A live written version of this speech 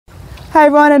Hi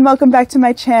everyone and welcome back to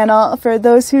my channel. For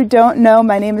those who don't know,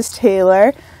 my name is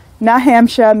Taylor.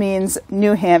 Nahamsha means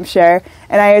New Hampshire,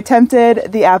 and I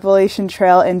attempted the Appalachian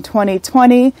Trail in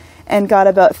 2020 and got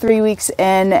about 3 weeks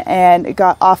in and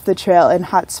got off the trail in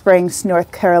Hot Springs,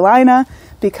 North Carolina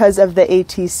because of the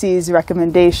ATC's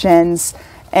recommendations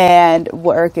and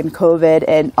work and COVID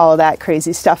and all that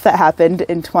crazy stuff that happened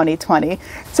in 2020.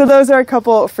 So those are a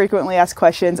couple frequently asked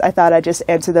questions. I thought I'd just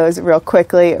answer those real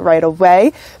quickly right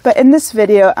away. But in this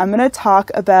video, I'm going to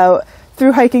talk about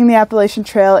through hiking the Appalachian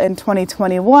Trail in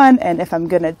 2021 and if I'm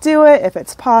going to do it, if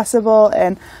it's possible,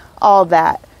 and all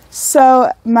that.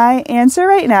 So my answer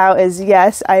right now is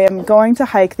yes, I am going to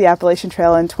hike the Appalachian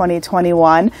Trail in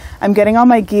 2021. I'm getting all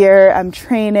my gear, I'm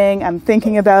training, I'm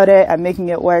thinking about it, I'm making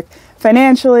it work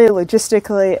financially,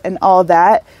 logistically, and all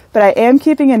that. But I am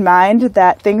keeping in mind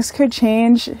that things could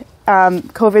change.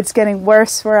 COVID's getting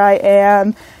worse where I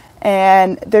am,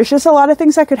 and there's just a lot of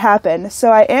things that could happen. So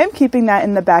I am keeping that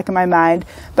in the back of my mind,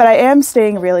 but I am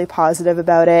staying really positive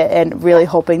about it and really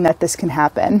hoping that this can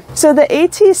happen. So the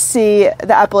ATC,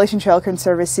 the Appalachian Trail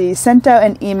Conservancy, sent out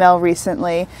an email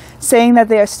recently saying that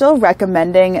they are still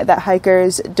recommending that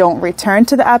hikers don't return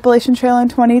to the Appalachian Trail in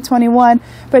 2021,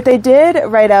 but they did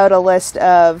write out a list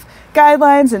of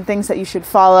guidelines and things that you should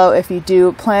follow if you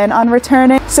do plan on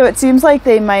returning. So it seems like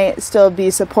they might still be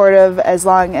supportive as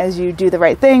long as you do the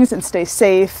right things and stay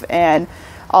safe and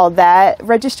all that.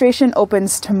 Registration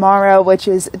opens tomorrow, which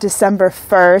is December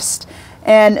 1st.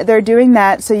 And they're doing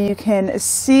that so you can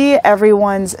see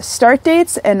everyone's start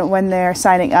dates and when they're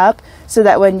signing up, so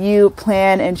that when you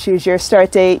plan and choose your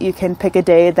start date, you can pick a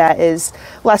day that is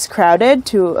less crowded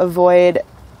to avoid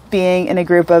being in a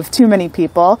group of too many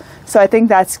people. So I think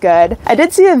that's good. I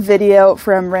did see a video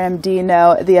from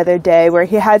Ramdino the other day where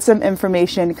he had some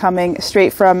information coming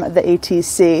straight from the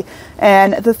ATC.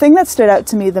 And the thing that stood out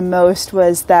to me the most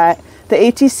was that the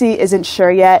ATC isn't sure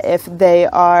yet if they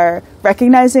are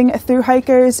recognizing through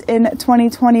hikers in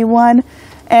 2021.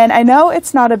 And I know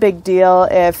it's not a big deal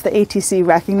if the ATC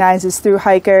recognizes through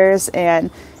hikers,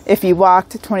 and if you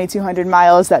walked 2,200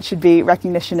 miles, that should be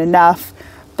recognition enough.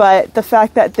 But the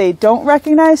fact that they don't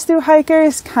recognize through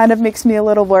hikers kind of makes me a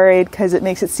little worried, because it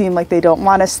makes it seem like they don't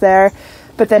want us there.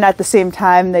 But then at the same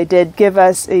time, they did give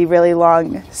us a really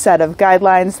long set of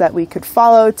guidelines that we could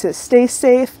follow to stay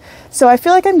safe. So I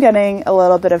feel like I'm getting a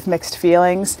little bit of mixed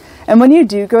feelings. And when you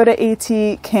do go to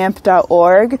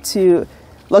atcamp.org to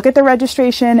look at the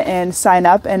registration and sign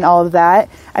up and all of that,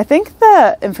 I think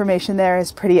the information there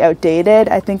is pretty outdated.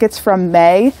 I think it's from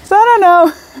May. So I don't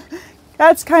know.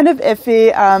 That's kind of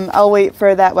iffy. I'll wait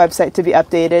for that website to be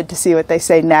updated to see what they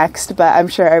say next, but I'm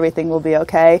sure everything will be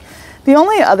okay. The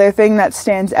only other thing that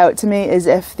stands out to me is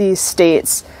if these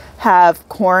states have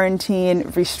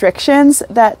quarantine restrictions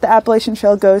that the Appalachian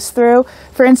Trail goes through.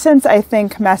 For instance, I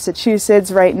think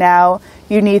Massachusetts right now,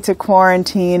 you need to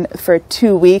quarantine for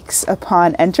 2 weeks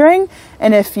upon entering.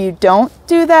 And if you don't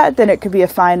do that, then it could be a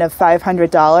fine of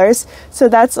 $500. So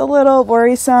that's a little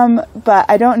worrisome, but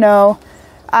I don't know.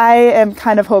 I am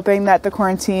kind of hoping that the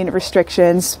quarantine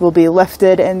restrictions will be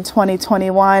lifted in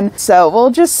 2021. So we'll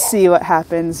just see what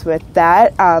happens with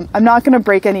that. I'm not going to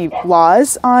break any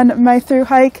laws on my through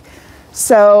hike.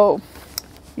 So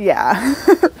yeah.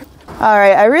 All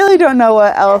right. I really don't know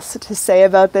what else to say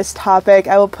about this topic.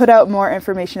 I will put out more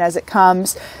information as it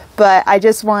comes, but I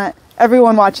just want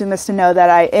everyone watching this to know that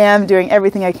I am doing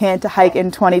everything I can to hike in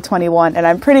 2021, and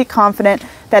I'm pretty confident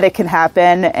that it can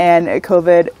happen and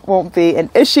COVID won't be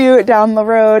an issue down the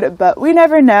road, but we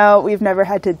never know. We've never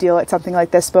had to deal with something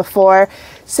like this before.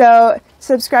 So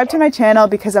subscribe to my channel,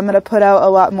 because I'm going to put out a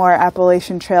lot more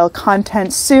Appalachian Trail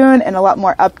content soon and a lot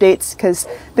more updates, because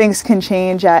things can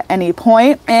change at any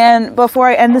point. And before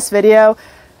I end this video,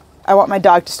 I want my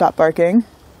dog to stop barking.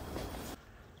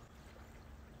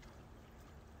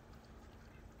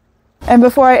 And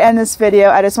before I end this video,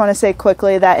 I just want to say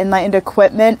quickly that Enlightened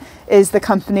Equipment is the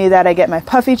company that I get my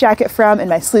puffy jacket from, and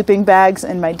my sleeping bags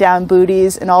and my down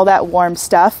booties and all that warm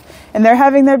stuff. And they're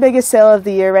having their biggest sale of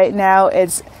the year right now.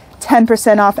 It's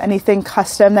 10% off anything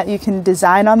custom that you can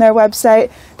design on their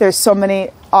website. There's so many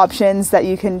options that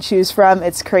you can choose from.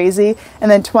 It's crazy. And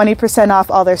then 20%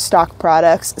 off all their stock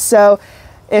products. So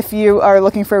if you are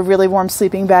looking for a really warm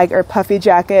sleeping bag or puffy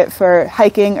jacket for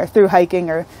hiking or through hiking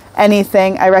or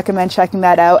anything, I recommend checking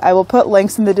that out. I will put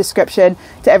links in the description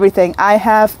to everything I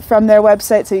have from their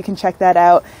website, so you can check that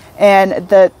out. and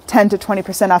the 10 to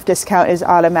 20% off discount is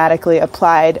automatically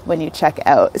applied when you check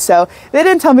out. So they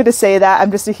didn't tell me to say that.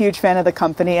 I'm just a huge fan of the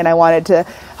company, and I wanted to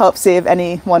help save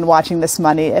anyone watching this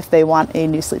money if they want a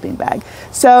new sleeping bag.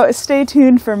 So stay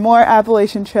tuned for more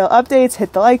Appalachian Trail updates.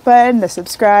 Hit the like button, the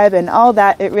subscribe, and all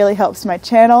that. It really helps my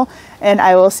channel, and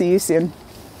I will see you soon.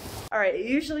 Alright, it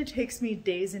usually takes me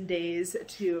days and days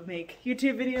to make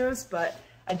YouTube videos, but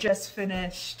I just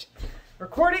finished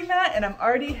recording that, and I'm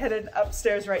already headed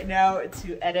upstairs right now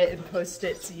to edit and post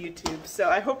it to YouTube. So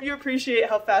I hope you appreciate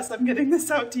how fast I'm getting this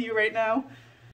out to you right now.